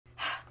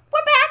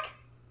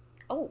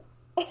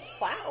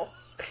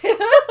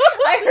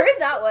I heard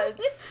that one.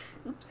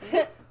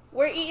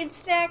 We're eating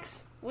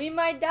snacks. We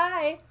might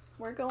die.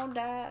 We're gonna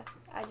die.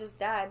 I just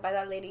died by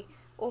that lady.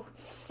 Oh,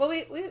 well,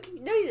 we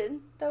no, you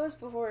didn't. That was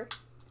before.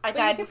 I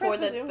died before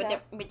the.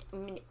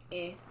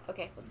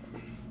 Okay, let's go.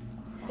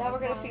 Now we're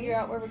gonna figure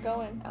out where we're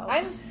going. Oh.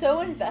 I'm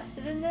so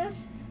invested in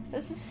this.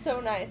 This is so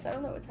nice. I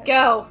don't know what time.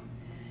 Go,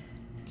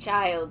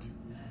 child.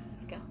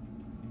 Let's go.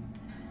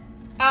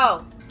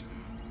 Oh,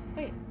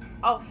 wait.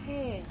 Oh,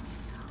 hey.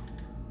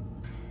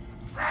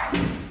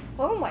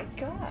 Oh my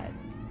god.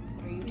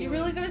 What are you doing? You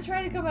really gonna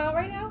try to come out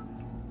right now?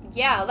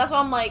 Yeah, that's why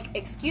I'm like,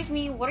 excuse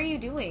me, what are you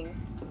doing?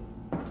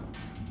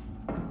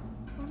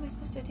 What am I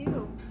supposed to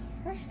do?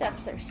 Her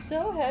steps are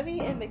so heavy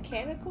and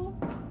mechanical.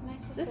 What am I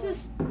supposed This to...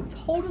 is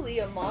totally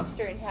a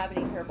monster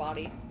inhabiting her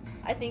body.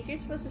 I think you're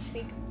supposed to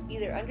sneak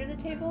either under the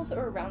tables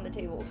or around the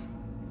tables.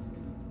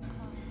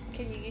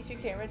 Can you use your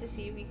camera to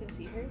see if you can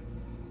see her?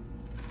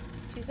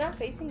 She's not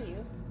facing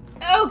you.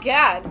 Oh,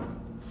 God.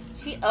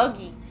 She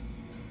uggy.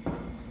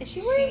 Is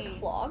she wearing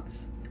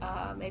clogs?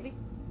 Maybe.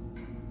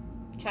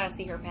 I'm trying to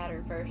see her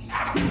pattern first.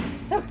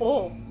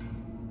 Oh.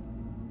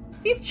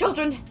 These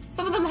children,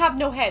 some of them have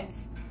no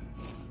heads.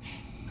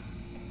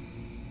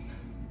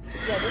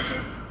 Yeah,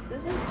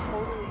 this is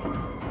totally...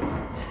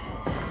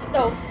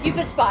 Oh, you've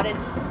been spotted.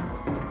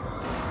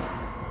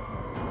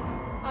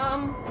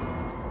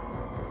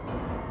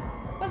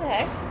 What the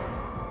heck?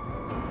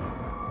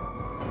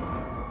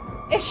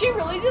 Is she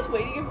really just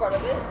waiting in front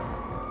of it? I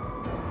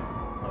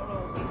don't know,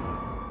 we'll see.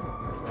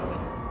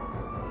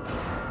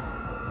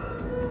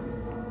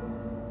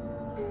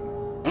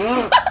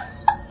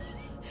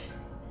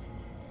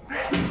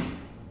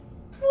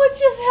 What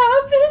just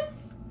happened?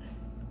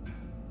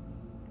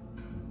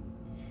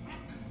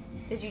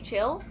 Did you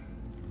chill?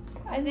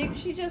 I think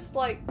she just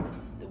like...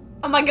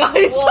 Oh my god,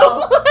 it's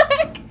so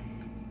black!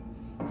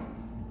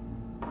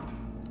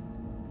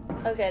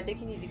 Okay, I think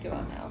you need to go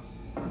out now.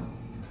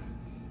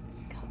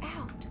 Go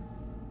out.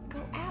 Go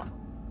out.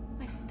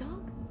 Am I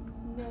stuck?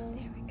 No.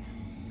 There we go.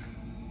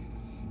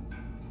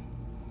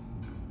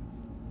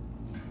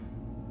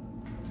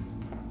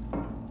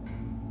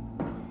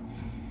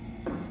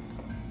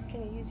 Can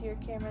you use your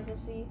camera to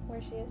see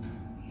where she is?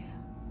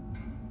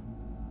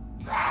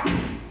 Yeah.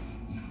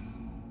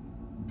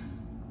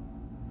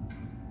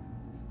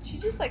 She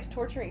just likes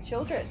torturing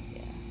children.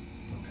 Yeah.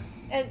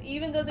 And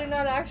even though they're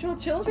not actual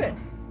children.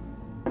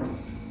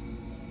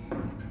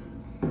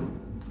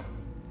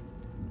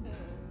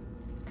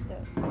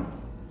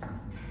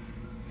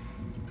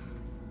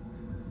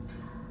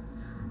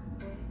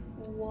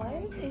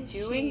 What is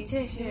doing she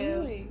to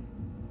him? doing?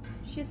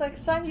 She's like,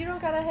 son, you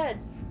don't got a head.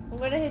 I'm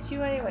gonna hit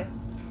you anyway.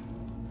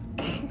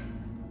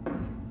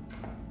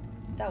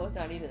 That was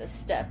not even a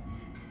step.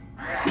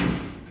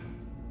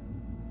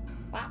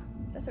 Wow,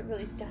 that's a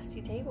really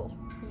dusty table.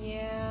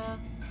 Yeah.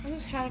 I'm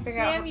just trying to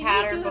figure out her Ma'am,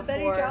 pattern you need to do a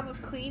before. better job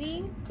of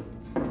cleaning.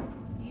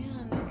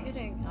 Yeah, no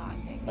kidding. Oh,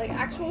 dang it. Like,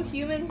 actual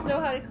humans know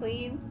how to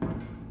clean.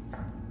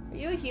 Are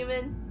you a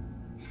human?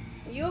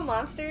 Are you a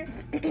monster?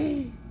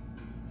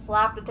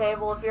 Slap the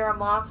table if you're a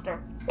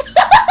monster.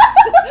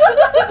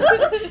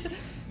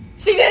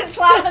 She didn't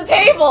slap the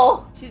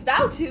table! She's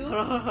about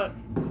to.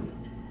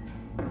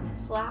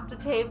 Slap the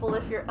table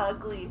if you're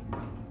ugly.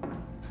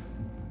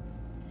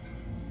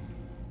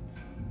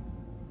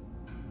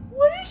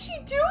 What is she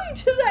doing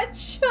to that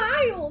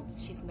child?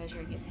 She's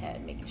measuring his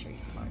head, making sure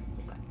he's smart.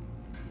 Okay.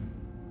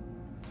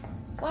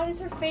 Why does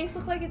her face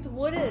look like it's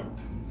wooden?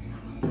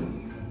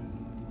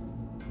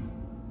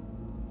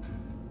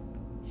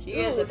 She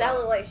is a that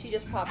looked like she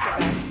just popped her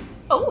back.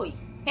 Oh,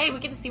 hey, we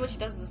get to see what she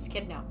does to this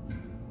kid now.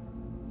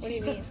 What do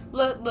you mean?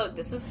 Look,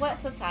 this is what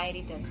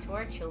society does to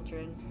our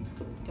children.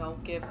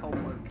 Don't give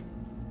homework.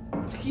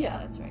 Yeah.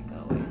 That's right, go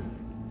away.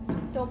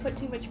 Don't put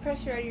too much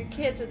pressure on your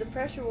kids or the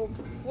pressure will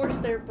force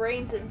their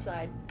brains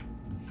inside.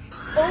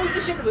 Oh,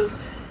 you should have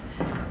moved.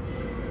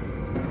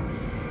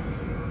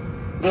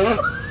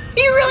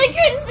 You really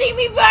couldn't see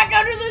me back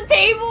under the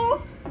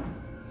table?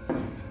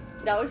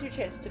 That was your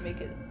chance to make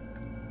it.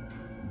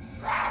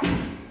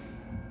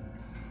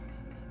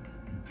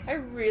 I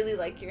really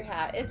like your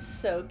hat. It's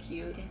so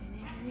cute.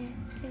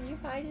 Can you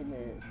hide in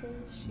the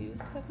shoe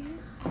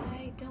cubbies?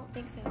 I don't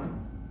think so.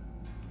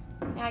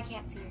 Now I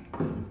can't see her.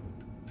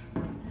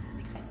 That's what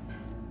makes me upset.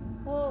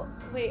 Well,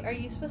 wait, are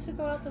you supposed to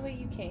go out the way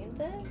you came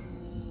then?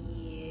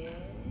 Yes.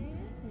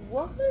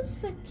 What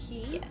was the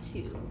key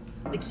to?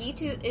 The key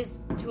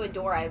is to a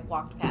door I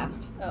walked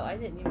past. Oh, I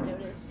didn't even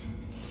notice.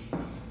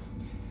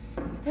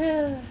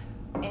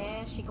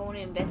 And she going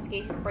to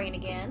investigate his brain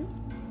again.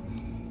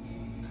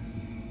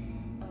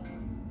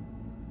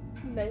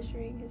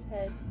 Measuring his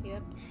head.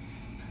 Yep.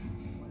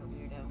 What a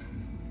weirdo.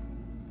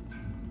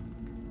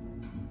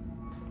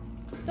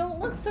 Don't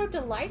look so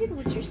delighted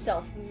with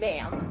yourself,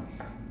 ma'am.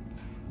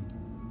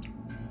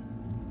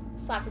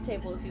 Slap the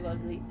table if you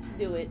ugly.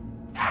 Do it.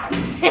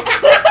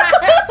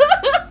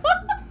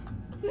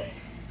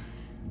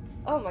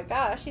 Oh my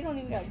gosh, she don't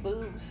even got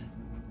boobs.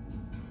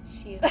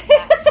 She is a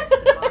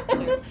flat-chested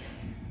monster.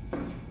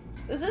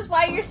 Is this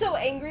why you're so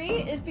angry?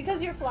 Is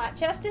because you're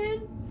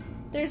flat-chested?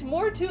 There's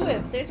more to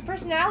him. There's a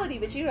personality,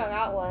 but you don't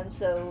got one,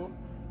 so...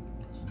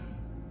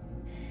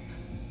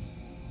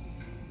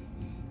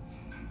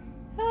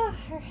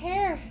 Her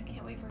hair.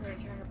 Can't wait for her to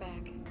turn her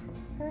back.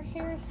 Her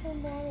hair is so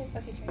matted.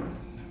 Okay, try it.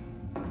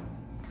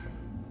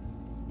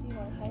 Do you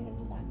want to hide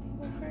under that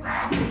table first?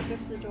 Before you go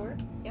to the door?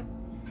 Yep.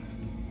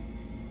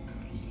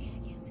 I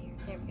can't see her.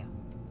 There we go.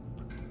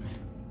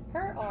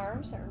 Her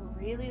arms are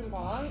really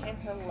long and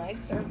her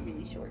legs are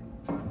really short.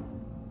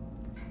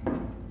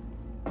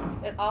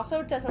 It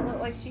also doesn't look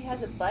like she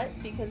has a butt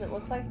because it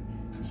looks like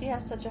she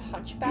has such a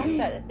hunchback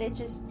that it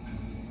just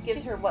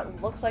gives her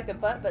what looks like a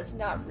butt, but it's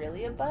not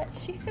really a butt.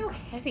 She's so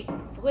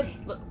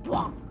heavy-footed. Look,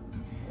 womp,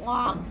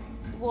 womp.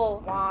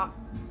 Well, womp,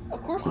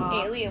 of course womp,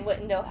 an alien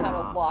wouldn't know how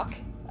to walk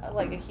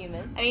like a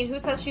human. I mean, who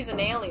says she's an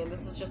alien?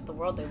 This is just the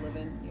world they live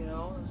in, you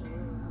know?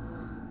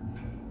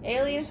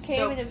 Aliens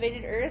came and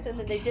invaded Earth, and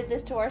then they did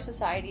this to our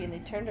society, and they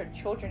turned our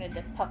children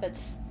into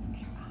puppets.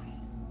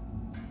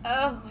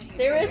 Oh,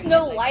 there is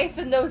no life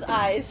in those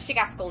eyes. She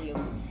got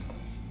scoliosis.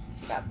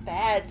 She got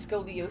bad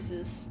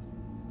scoliosis.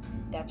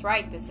 That's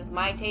right, this is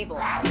my table.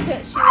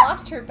 She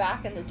lost her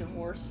back in the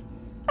divorce.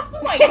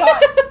 Oh my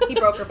god! He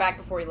broke her back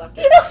before he left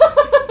her.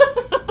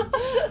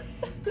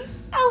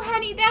 Oh,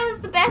 honey, that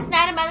was the best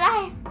night of my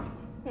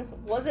life.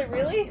 Was it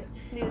really?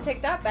 Need to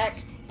take that back.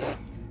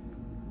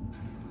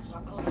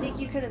 I think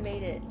you could have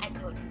made it. I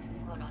could.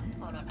 Hold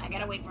on. I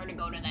gotta wait for her to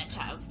go to that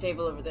child's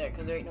table over there,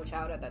 because there ain't no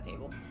child at that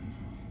table.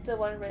 The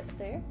one right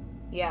there?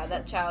 Yeah,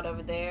 that child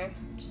over there,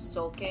 just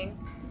sulking.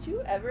 Did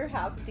you ever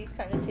have these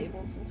kind of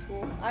tables in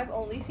school? I've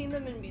only seen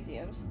them in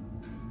museums.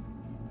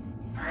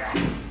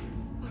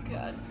 Oh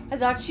god. I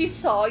thought she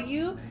saw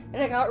you,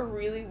 and I got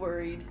really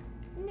worried.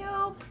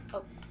 Nope.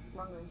 Oh,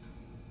 wrong room.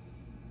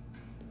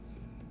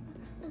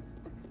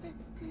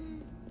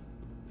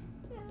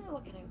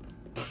 What can I open?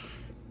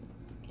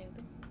 Can I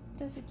open?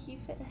 Does the key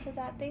fit into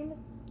that thing?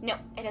 No,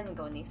 it doesn't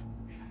go in these.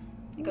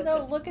 It goes no,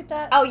 to... look at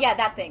that. Oh yeah,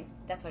 that thing.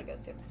 That's what it goes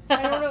to.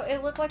 I don't know.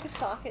 It looked like a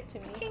socket to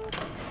me. Ching.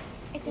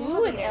 It's an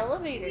Ooh, elevator. an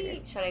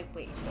elevator. Should I?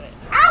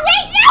 Oh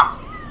wait,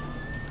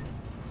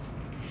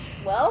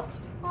 no! Well.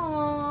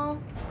 Aww.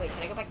 Wait,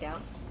 can I go back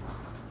down?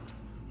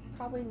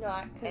 Probably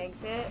not.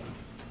 Exit.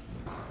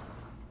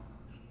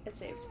 It's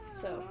saved.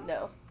 So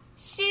no.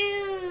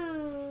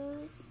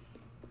 Shoes.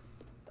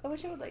 I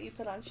wish I would let you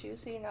put on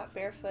shoes so you're not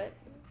barefoot.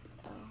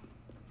 Oh.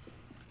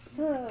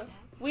 So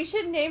we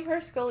should name her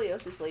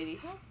Scoliosis Lady.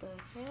 What the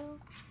hell?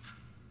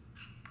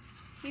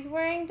 He's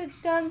wearing the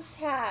dunce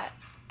hat.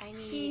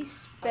 He's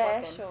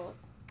special.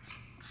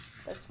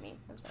 That's me.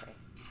 I'm sorry.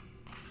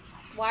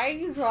 Why are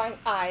you drawing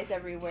eyes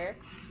everywhere?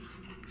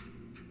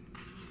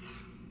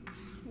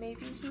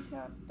 Maybe he's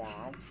not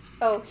bad.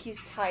 Oh, he's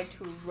tied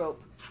to a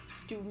rope.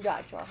 Do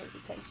not draw his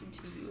attention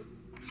to you.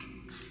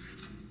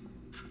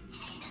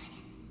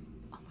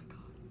 Oh my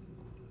god.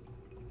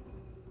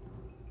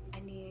 I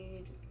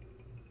need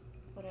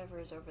whatever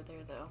is over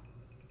there though.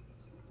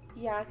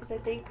 Yeah, because I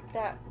think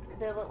that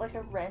they look like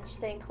a wrench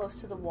staying close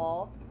to the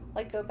wall.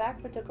 Like, go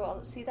back, but don't go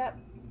all... See that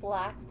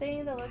black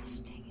thing that looks...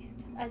 Dang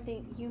it. I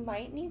think you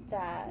might need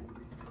that.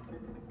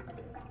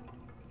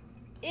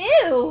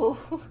 Ew!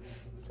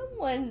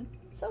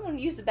 Someone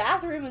used the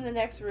bathroom in the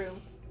next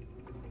room.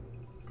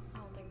 I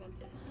don't think that's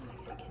it. How am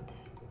I gonna get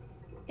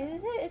that?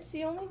 Is it? It's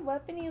the only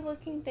weapony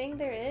looking thing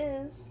there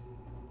is.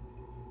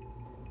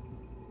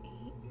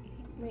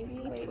 Maybe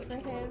wait for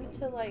him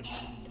to, like...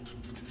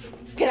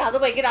 Get out of the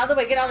way! Get out of the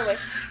way! Get out of the way!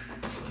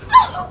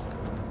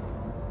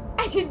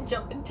 I didn't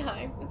jump in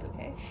time. It's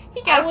okay.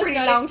 He got a pretty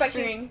long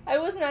string. I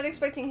was not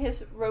expecting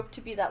his rope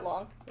to be that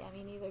long. Yeah,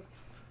 me neither.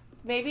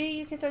 Maybe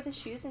you could throw the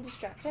shoes and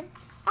distract him?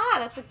 Ah,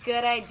 that's a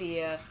good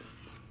idea.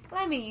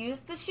 Let me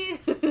use the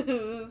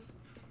shoes.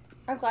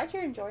 I'm glad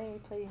you're enjoying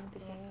playing the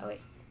game. Oh,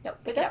 wait. No,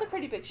 But that's a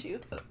pretty big shoe.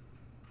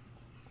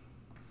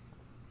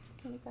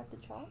 Can you grab the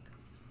chalk?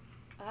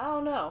 I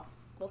don't know.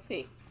 We'll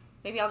see.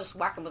 Maybe I'll just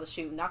whack him with a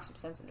shoe and knock some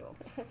sense into him.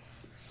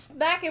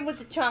 Smack him with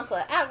the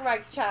chocolate.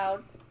 Outright,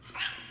 child.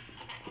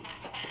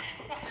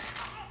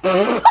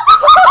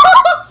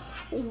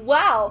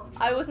 Wow.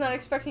 I was not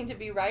expecting to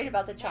be right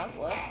about the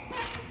chocolate.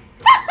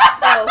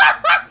 Oh,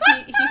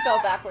 he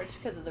fell backwards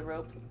because of the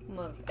rope.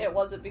 It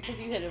wasn't because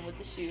you hit him with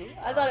the shoe.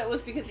 I thought it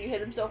was because you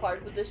hit him so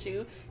hard with the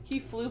shoe. He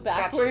flew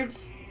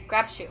backwards.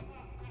 Grab shoe.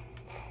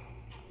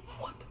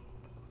 What the?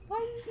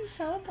 Why does he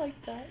sound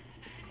like that?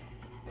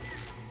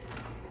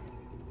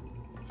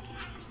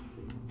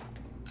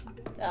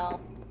 Oh.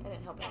 I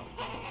didn't help out.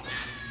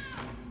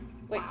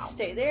 Wait,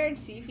 stay there and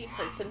see if he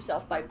hurts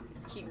himself by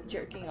keep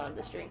jerking on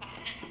the string.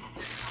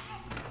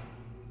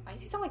 Why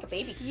does he sound like a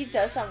baby? He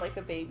does sound like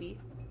a baby.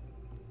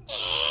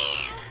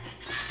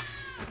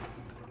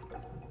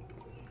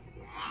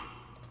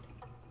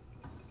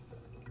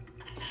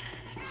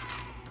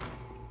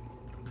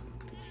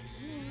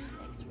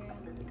 Next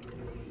round.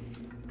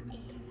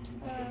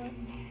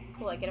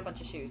 Cool, I get a bunch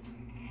of shoes.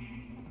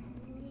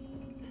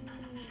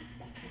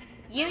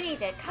 You need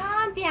to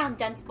calm down,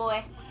 dunce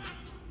boy.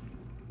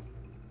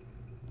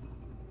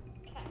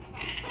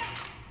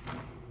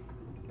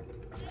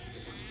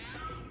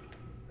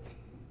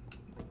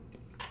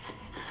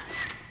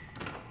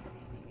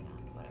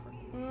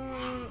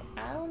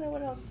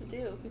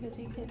 because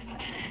he can.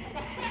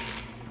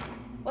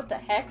 What the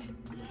heck? I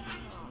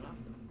don't know.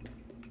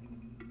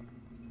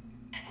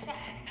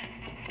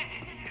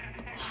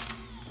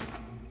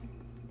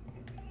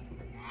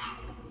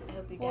 I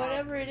hope you die.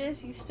 Whatever it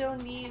is, you still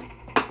need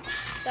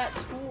that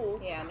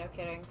tool. Yeah, no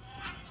kidding.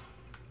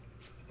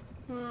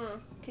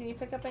 Can you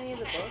pick up any of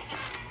the books?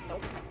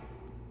 Nope.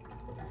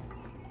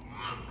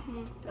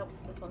 Nope,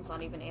 this one's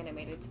not even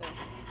animated, so...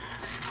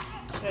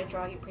 Should I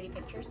draw you pretty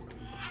pictures?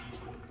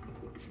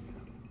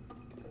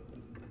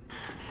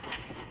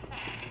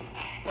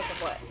 Look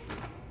at what?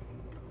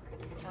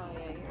 Oh,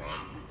 yeah, you're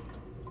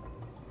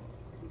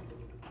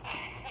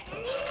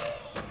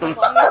right. As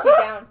long as he's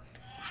down.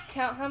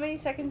 Count how many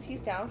seconds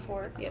he's down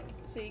for. Yep.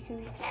 So you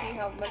can see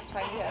how much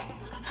time you have.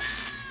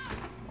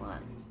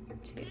 1,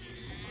 2...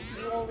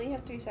 You only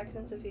have 3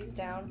 seconds if he's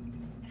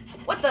down.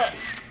 What the?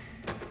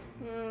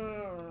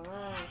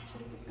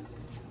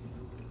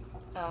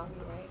 Oh,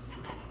 you're right.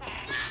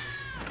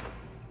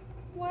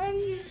 Why do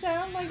you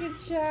sound like a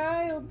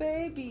child,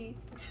 baby?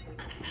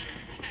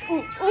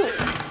 Ooh, ooh,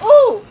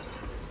 ooh!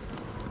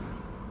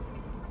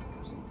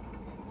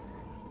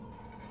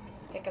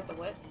 Pick up the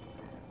what?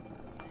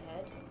 The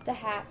head? The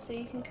hat, so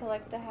you can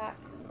collect the hat.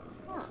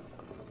 Huh.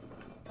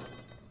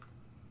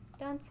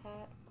 Dunce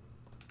hat.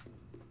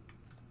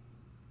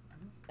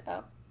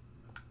 Oh.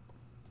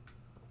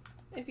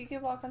 If you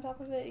can walk on top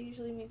of it, it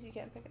usually means you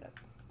can't pick it up.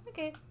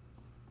 Okay.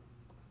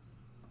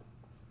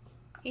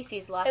 He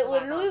sees lots It of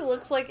literally eyeballs.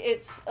 looks like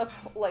it's a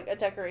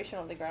decoration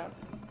on the ground.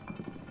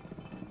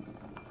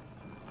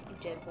 You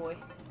dead boy.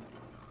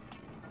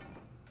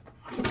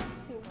 Ooh.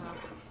 Oh,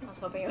 I was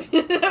hoping I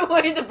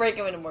wanted to break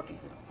him into more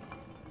pieces.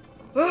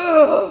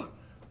 Ugh.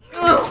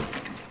 Ugh.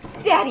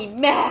 Daddy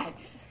mad!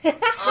 Ugh.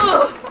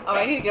 Oh,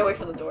 I need to get away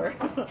from the door.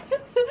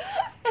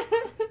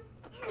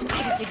 I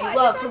can give you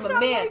love from a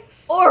man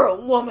or a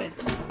woman.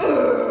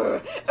 I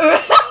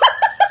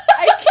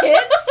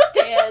can't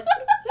stand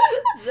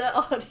the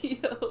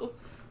audio.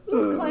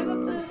 Ooh, climb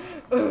up the...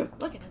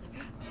 Look at that.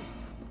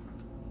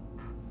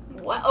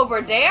 What?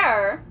 Over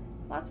there?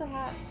 Lots of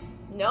hats.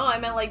 No, I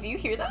meant like, do you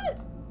hear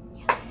that?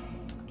 Yeah.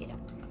 Get up.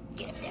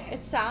 Get up there.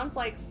 It sounds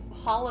like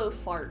hollow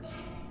farts.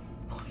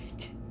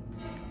 What?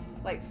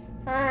 Like...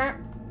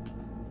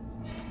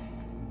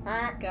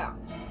 Go.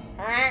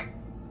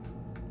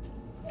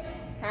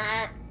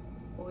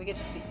 Well, we get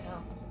to see...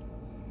 Oh.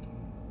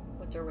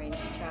 What deranged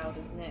child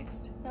is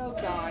next? Oh,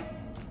 God.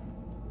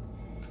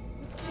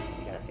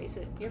 You gotta face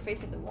it. You're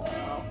facing the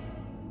wall.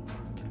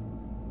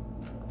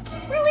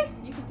 Really?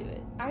 You can do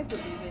it. I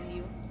believe in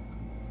you.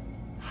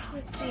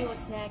 Let's see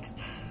what's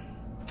next.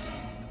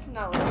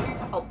 Not like...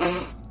 Oh.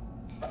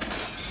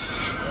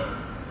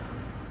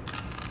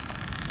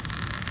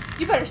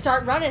 You better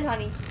start running,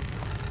 honey.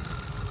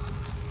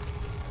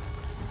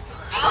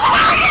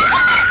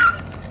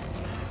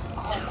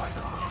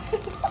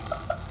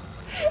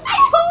 I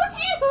told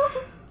you!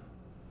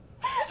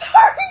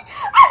 Sorry!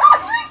 I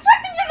wasn't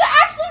expecting you to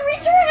actually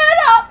reach your head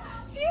up!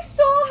 You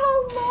saw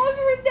how long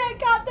her neck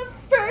got the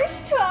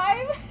first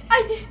time?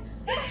 I did.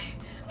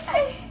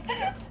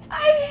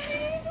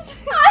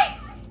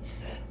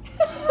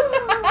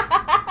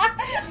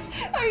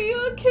 Are you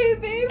okay,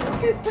 babe?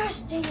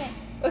 Gosh dang it.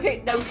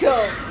 Okay, now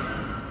go.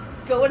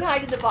 Go and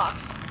hide in the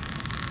box.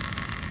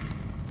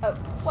 Oh,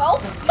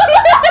 Well.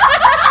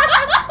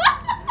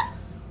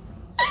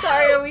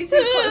 sorry, are we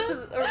too close to,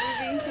 are we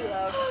being too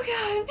loud? Oh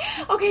god.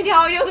 Okay,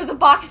 now I know there's a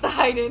box to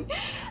hide in.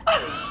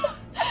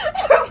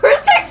 Her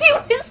first time she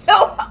was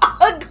so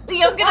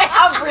ugly, I'm gonna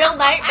have real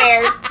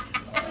nightmares.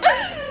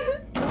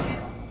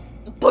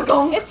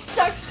 Bagong. It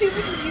sucks too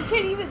because you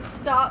can't even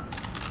stop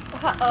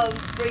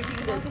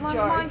breaking the Come on,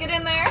 jars. come on, get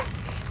in there.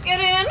 Get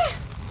in.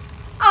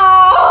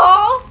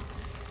 Oh.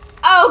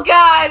 Oh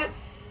god.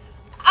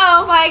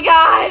 Oh my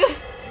god.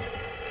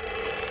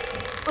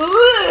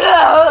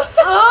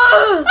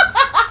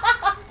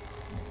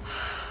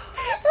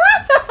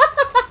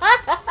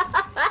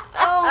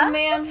 Oh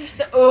man.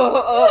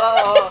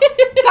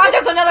 God,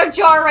 there's another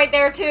jar right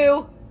there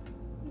too.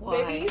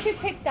 Why? Maybe you could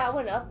pick that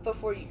one up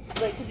before you,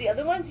 like, because the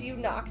other ones you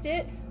knocked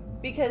it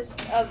because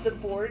of the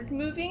board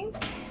moving.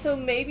 So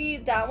maybe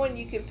that one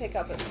you can pick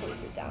up and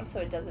place it down so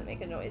it doesn't make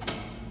a noise.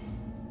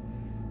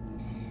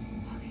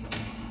 Okay.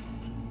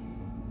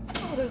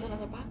 Oh, there's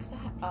another box to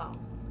have. Oh.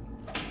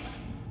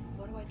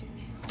 What do I do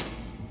now? I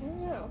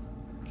don't know.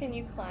 Can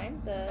you climb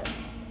the...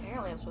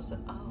 Apparently I'm supposed to...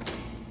 Oh.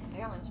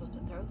 Apparently I'm supposed to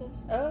throw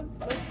this? Oh,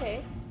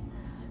 okay.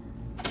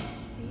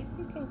 See if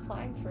you can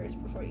climb first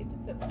before you...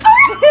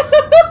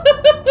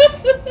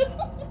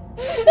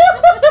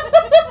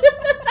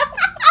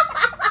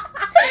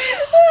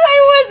 I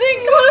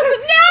wasn't close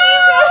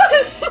enough!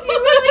 You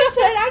really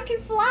said I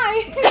could fly!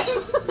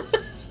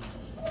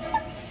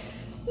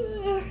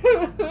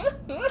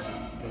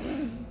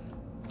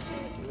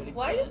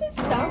 Why does it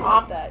sound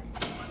like that?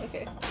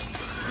 Okay.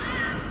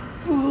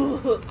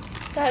 Ooh,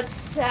 that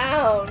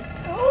sound.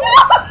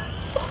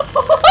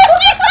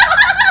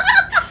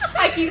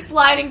 I keep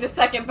sliding to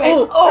second base.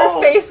 Oh, Oh,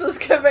 her face was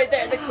good right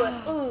there in the clip.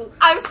 Ooh.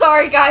 I'm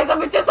sorry, guys.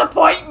 I'm a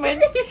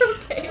disappointment. You're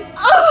okay.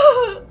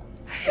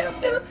 Get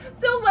up there.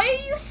 The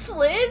way you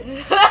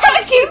slid,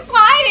 I keep it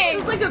sliding!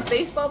 was like a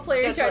baseball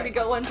player That's trying right. to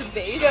go onto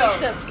base. Go,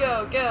 Except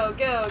go, go,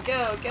 go,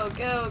 go, go,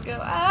 go, go.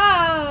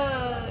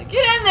 Ah!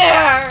 Get in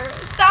there!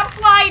 Stop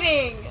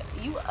sliding!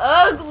 You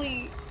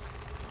ugly!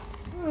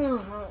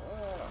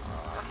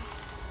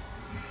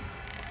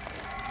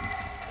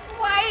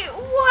 why?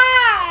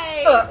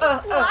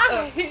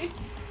 Why?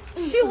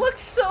 She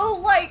looks so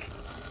like.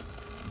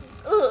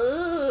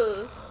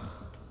 Ugh.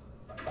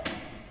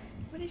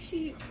 What is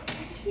she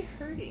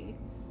hurting?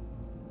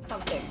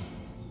 Something.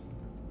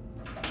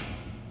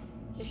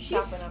 Is It's she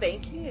sharp enough.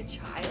 spanking a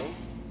child?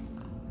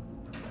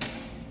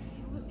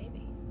 You know what,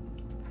 maybe.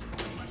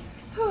 Just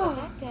put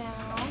that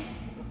down.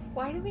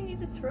 Why do we need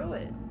to throw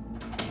it?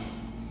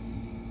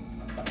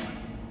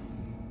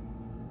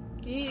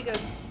 You need to go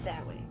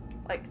that way,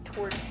 like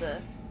towards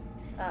the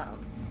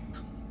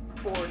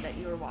board that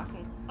you were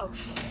walking. Oh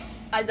shit.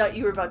 I thought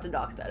you were about to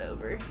knock that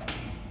over.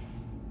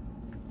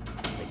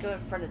 Like go in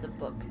front of the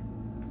book,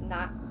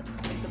 not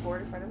like the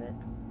board in front of it.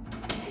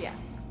 Yeah,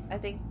 I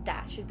think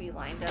that should be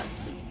lined up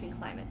so you can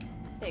climb it.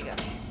 There you go.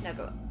 Now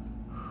go up.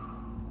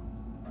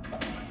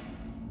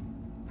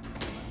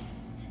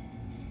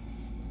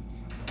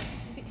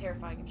 It'd be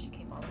terrifying if she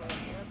came all the way up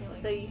here. I'd be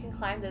like, So you can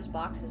climb those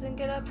boxes and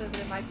get up, but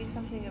there might be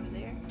something over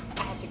there.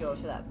 I have to go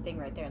to that thing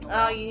right there in the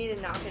wall. Oh, you need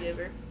to knock it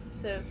over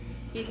so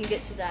you can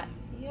get to that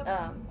Yep.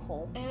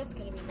 hole. And it's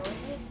gonna be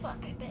noisy as fuck,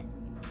 I bet.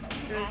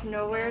 There's Ass is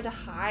nowhere gonna-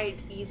 to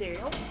hide either.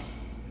 Nope.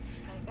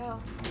 Just gotta go.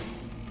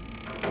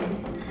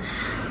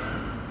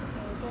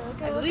 Go,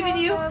 go, I believe go, in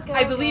you. go, go,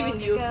 I believe go, in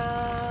you.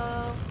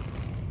 Go.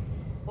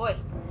 Boy.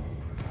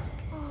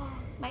 Oh,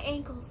 my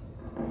ankles.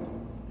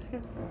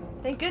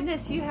 Thank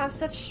goodness you have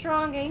such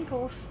strong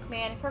ankles.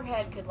 Man, if her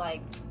head could,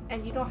 like...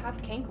 And you don't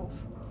have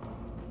cankles.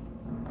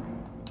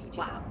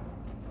 Wow.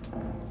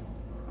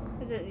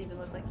 It didn't even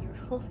look like you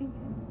were holding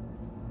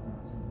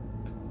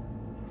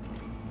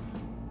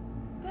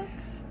it.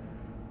 Books.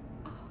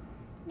 Oh,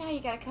 now you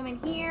gotta come in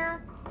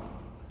here.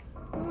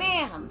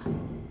 Ma'am.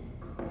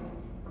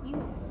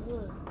 You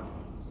look.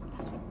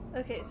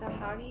 Okay, so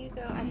how do you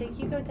go? I think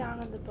you go down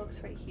on the books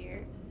right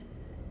here.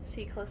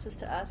 See, closest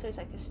to us, there's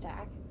like a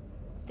stack.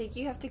 I think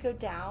you have to go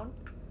down.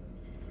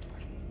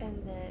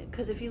 And then,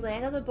 because if you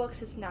land on the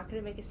books, it's not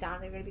going to make a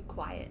sound. They're going to be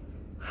quiet.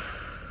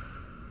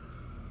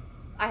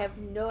 I have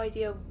no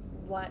idea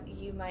what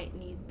you might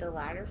need the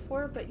ladder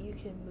for, but you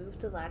can move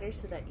the ladder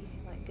so that you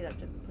can like get up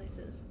different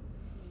places.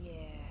 Yeah.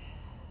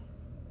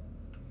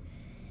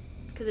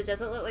 Because it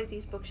doesn't look like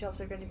these bookshelves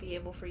are going to be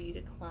able for you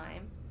to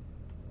climb.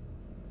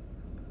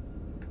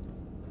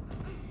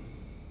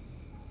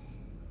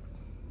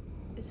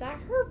 Is that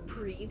her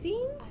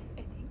breathing?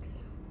 I think so.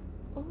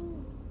 Oh.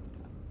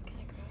 It's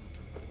kind of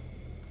gross.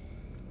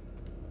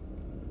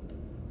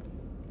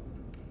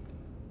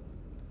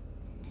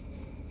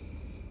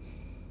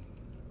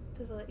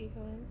 Does it let you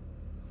go in?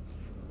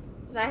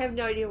 'Cause I have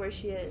no idea where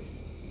she is.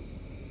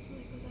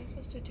 Like, was I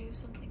supposed to do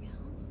something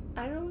else?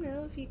 I don't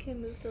know if you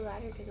can move the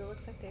ladder because it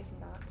looks like there's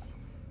knots.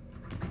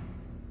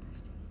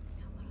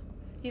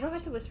 You don't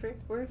have to whisper.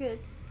 We're good.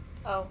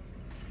 Oh.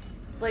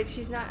 Like,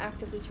 she's not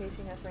actively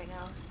chasing us right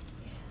now.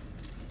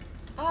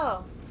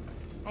 Oh.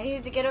 I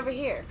needed to get over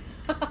here.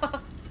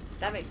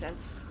 That makes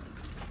sense.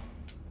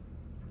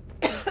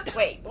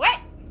 Wait, what?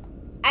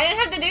 I didn't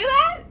have to do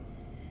that?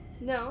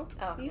 No,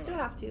 Oh, you you're still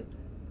right. have to.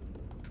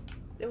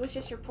 It was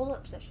just your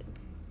pull-up session.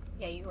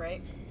 Yeah, you're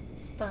right.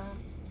 Bum,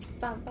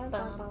 Bum, bum, bum,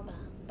 bum, bum. bum,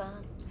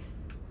 bum.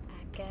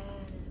 I gotta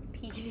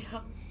pee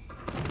now.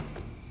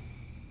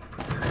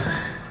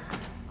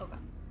 Oh god.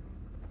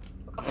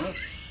 Oh god.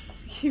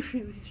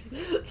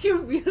 You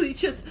really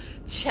just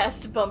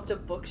chest bumped a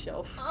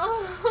bookshelf.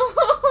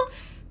 Oh,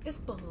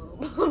 fist bump,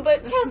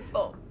 but chest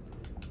bump.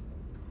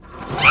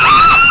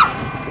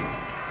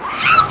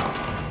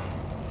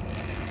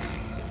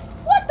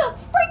 What the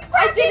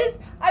frick?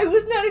 I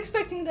was not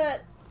expecting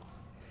that.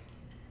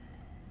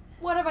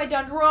 What have I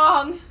done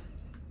wrong?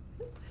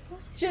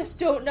 Just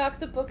don't knock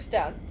the books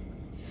down.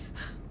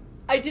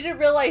 I didn't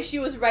realize she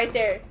was right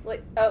there.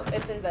 Like, oh,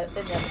 it's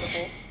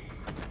inevitable.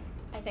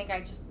 I think I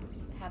just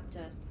have to.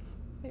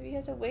 Maybe you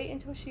have to wait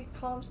until she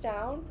calms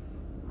down.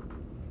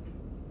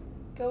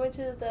 Go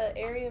into the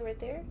area right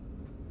there.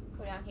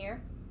 Go down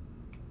here.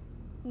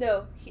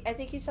 No, I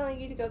think he's telling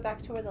you to go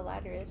back to where the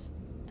ladder is.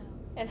 Oh.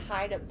 And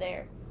hide up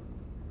there.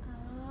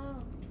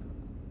 Oh.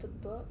 The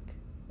book?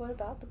 What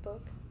about the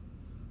book?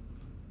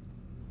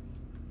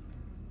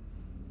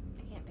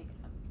 I can't pick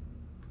it up.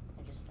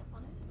 I just step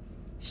on it.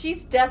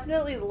 She's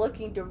definitely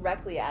looking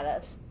directly at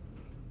us.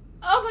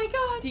 Oh my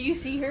god! Do you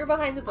see her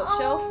behind the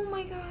bookshelf? Oh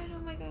my god, oh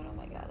my god, oh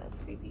my god, that's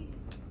creepy.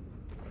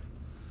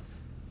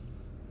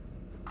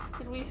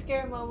 Did we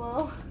scare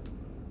Momo?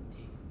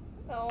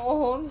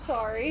 Oh, I'm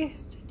sorry.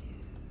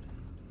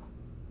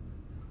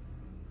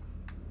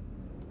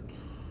 God,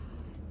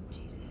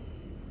 Jesus.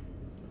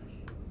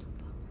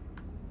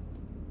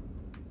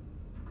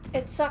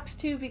 It sucks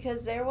too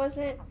because there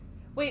wasn't.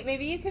 Wait,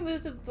 maybe you can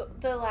move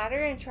the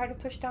ladder and try to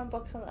push down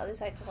books on the other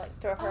side to like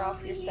throw her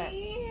off your scent.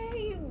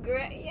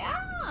 Yeah,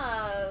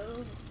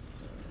 yes.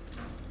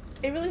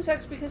 It really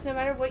sucks because no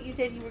matter what you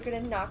did, you were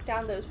gonna knock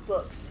down those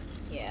books.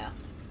 Yeah.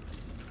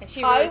 And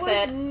she really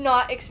said, I was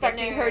not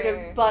expecting her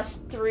to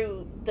bust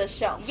through the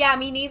shelf. Yeah,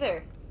 me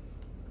neither.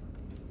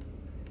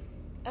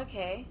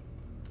 Okay.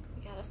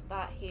 We got a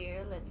spot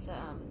here. Let's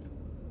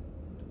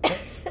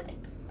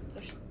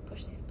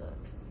push these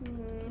books.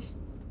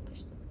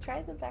 Push them.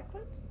 Try the back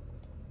ones.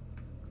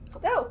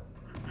 No.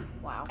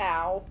 Wow.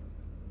 Ow.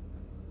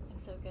 I'm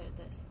so good at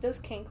this. Those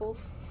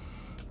cankles.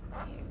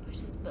 Here, push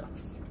these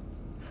books.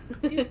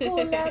 Do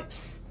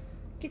pull-ups.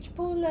 Get your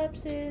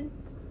pull-ups in.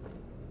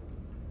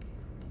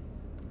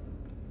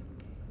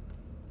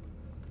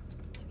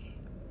 Okay,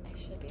 I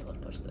should be able to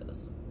push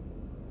those.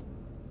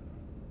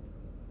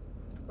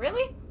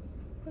 Really?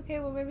 Okay,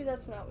 well maybe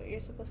that's not what you're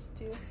supposed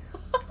to do.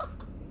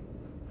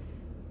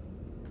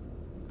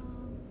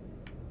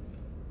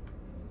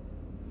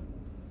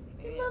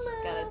 Maybe I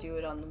just gotta do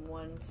it on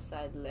one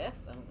side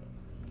less.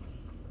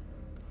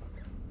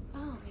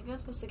 Oh, maybe I'm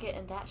supposed to get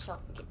in that shelf.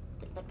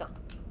 Let go.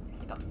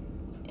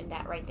 In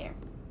that right there.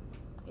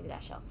 Maybe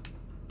that shelf.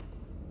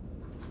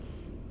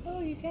 Oh,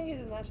 you can't get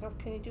in that shelf.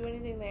 Can you do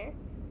anything there?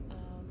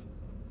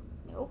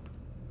 Nope.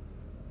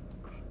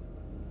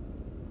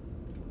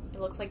 It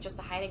looks like just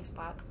a hiding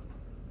spot.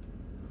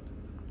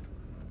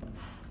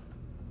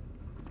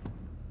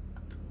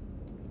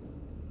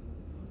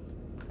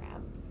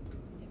 Grab.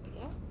 Pick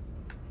it up.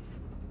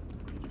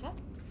 Pick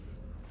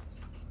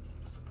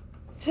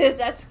it up.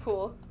 That's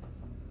cool.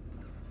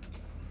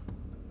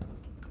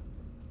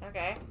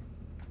 Okay.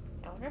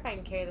 I wonder if I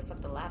can carry this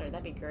up the ladder.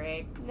 That'd be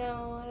great.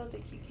 No, I don't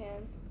think you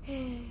can.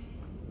 Yeah.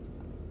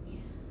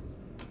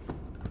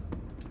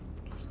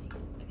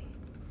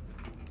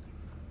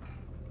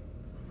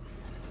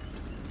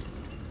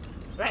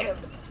 Right over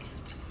the book.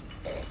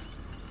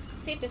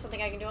 See if there's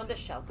something I can do on this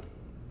shelf.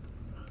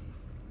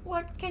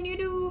 What can you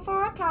do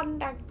for a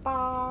Klondike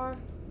bar?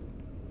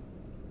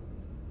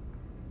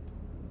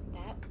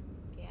 That?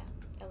 Yeah,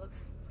 that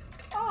looks...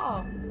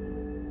 Oh!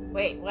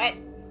 Wait, what?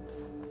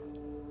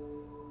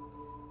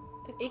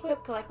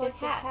 Equip collected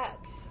hats.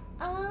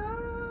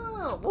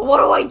 Oh! Well, what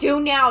do I do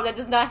now? That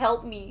does not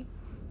help me.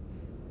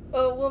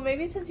 Oh, well,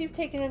 maybe since you've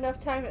taken enough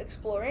time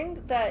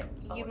exploring that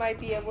you might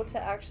be able to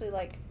actually,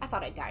 like... I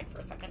thought I died for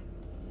a second.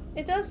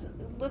 It does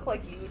look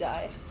like you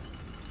die.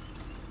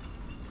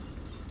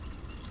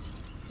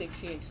 Think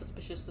she ain't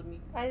suspicious of me?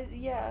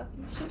 Yeah.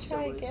 You should She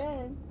try still is.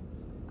 again.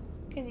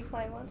 Can you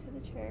climb onto the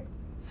chair?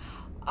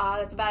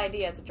 That's a bad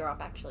idea. It's a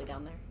drop actually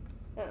down there.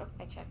 Oh.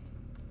 I checked.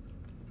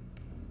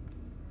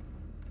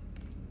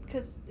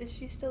 Because, is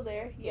she still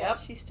there? Yeah, Yep.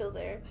 she's still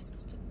there. Am I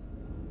supposed to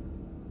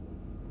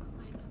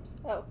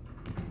climb up Oh.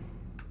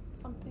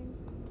 something?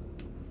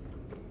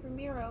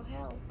 Ramiro,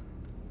 help.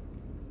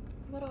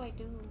 What do I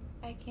do?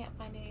 I can't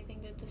find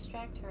anything to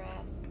distract her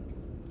ass.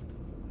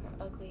 Her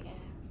ugly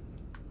ass.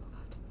 Oh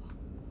god, don't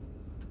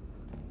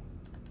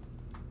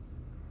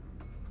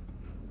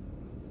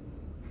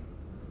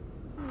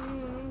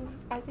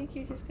fall. I think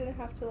you're just gonna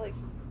have to, like,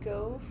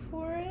 go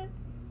for it.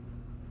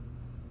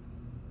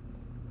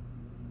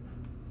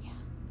 Yeah.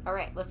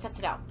 Alright, let's test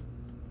it out.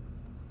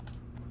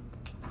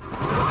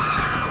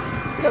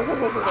 Go, go,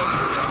 go, go, go.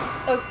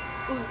 Oh,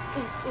 ooh,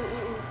 ooh, ooh,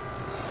 ooh, ooh.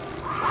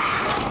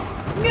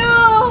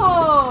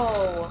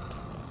 No!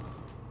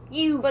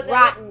 You But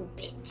rotten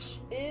bitch.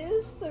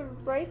 Is the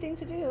right thing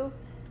to do.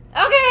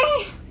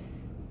 Okay!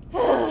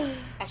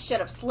 I should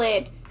have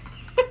slid.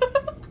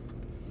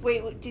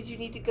 Wait, did you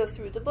need to go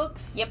through the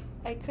books? Yep.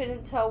 I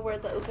couldn't tell where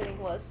the opening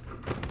was.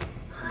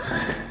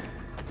 I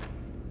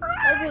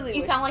really You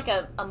wish. sound like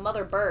a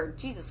mother bird.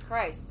 Jesus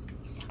Christ.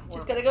 You sound horrible.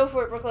 Just gotta go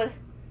for it, Brooklyn.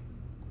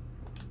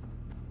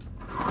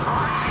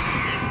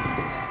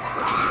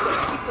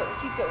 Keep going,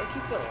 keep going,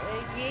 keep going.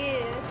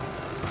 Yeah.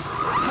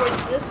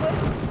 Towards this way?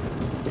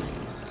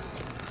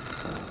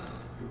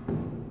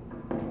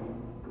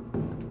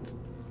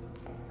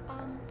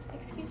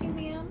 Excuse you,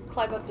 ma'am?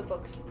 Climb up the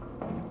books.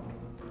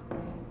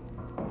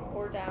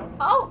 Or down.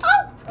 Oh,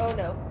 oh! Oh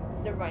no.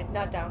 Never mind.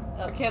 Not down.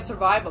 I Up. can't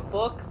survive a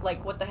book?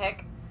 Like, what the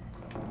heck?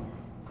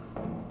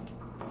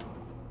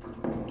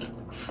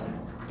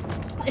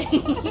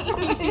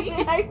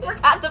 I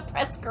forgot to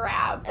press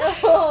grab.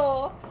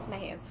 Oh. My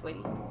hand's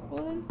sweaty.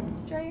 Well then,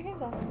 dry your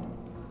hands off.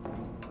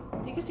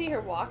 You can see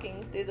her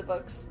walking through the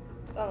books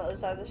on the other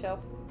side of the shelf.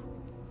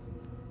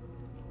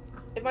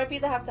 It might be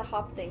the have to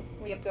hop thing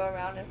where you go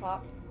around and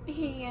hop.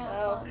 Yeah.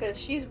 Oh, because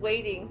she's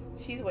waiting.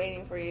 She's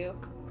waiting for you.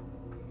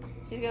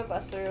 She's gonna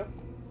bust through.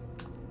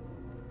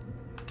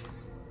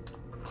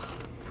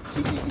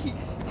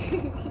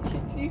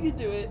 You can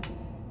do it.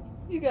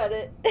 You got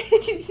it.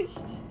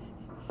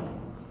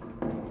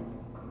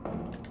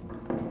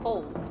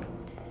 Hold.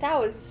 That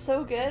was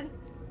so good.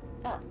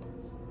 Up.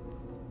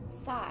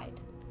 Side.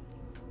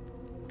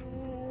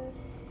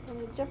 I'm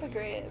gonna jump a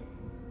grave.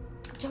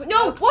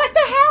 No! What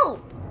the hell?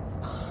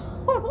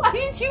 Why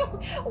did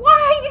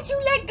you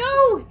let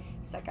go?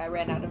 It's like I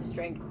ran out of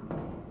strength.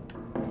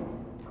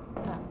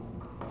 Up.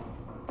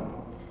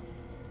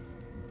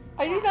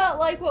 I do not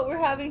like what we're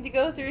having to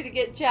go through to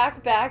get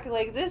Jack back.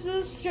 Like, this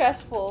is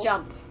stressful.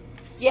 Jump.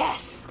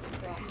 Yes!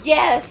 Right.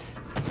 Yes!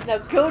 Now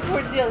go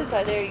towards the other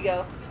side. There you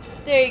go.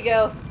 There you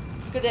go.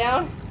 Go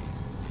down.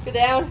 Go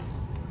down.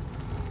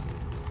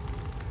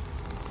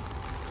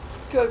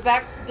 Go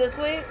back this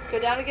way. Go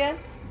down again.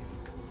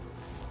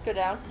 Go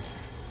down.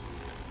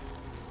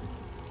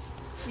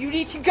 You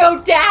need to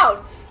go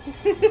down!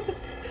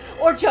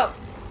 Or jump.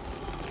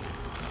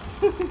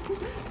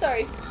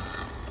 Sorry.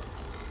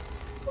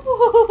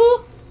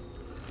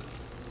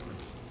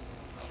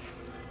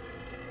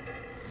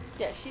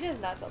 Yeah, she does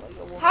not sound like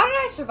a woman. How did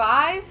I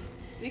survive?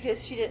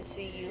 Because she didn't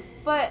see you.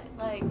 But,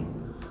 like...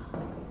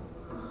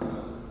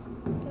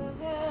 What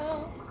the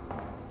hell?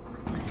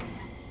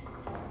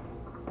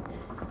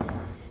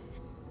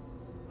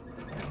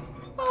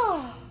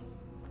 Oh.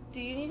 Do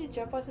you need to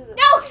jump onto the...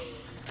 No!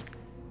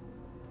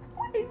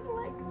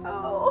 Like,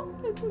 oh,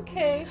 it's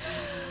okay.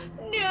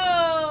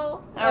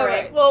 No. All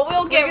right. Well,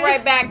 we'll get We're gonna-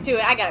 right back to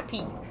it. I gotta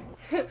pee.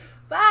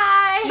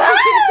 Bye!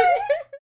 Bye!